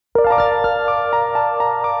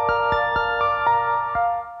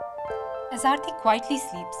As Aarti quietly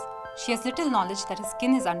sleeps, she has little knowledge that her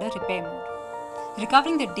skin is under repair mode,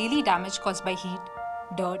 recovering the daily damage caused by heat,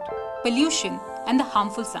 dirt, pollution, and the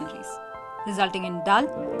harmful sun rays, resulting in dull,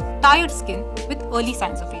 tired skin with early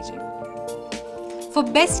signs of aging. For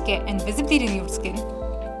best care and visibly renewed skin,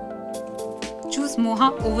 choose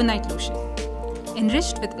Moha Overnight Lotion.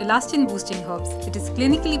 Enriched with elastin boosting herbs, it is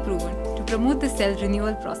clinically proven to promote the cell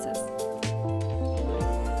renewal process.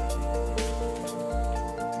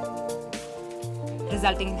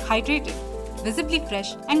 Resulting in hydrated, visibly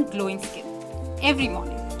fresh and glowing skin every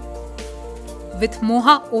morning. With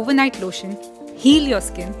Moha Overnight Lotion, heal your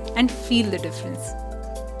skin and feel the difference.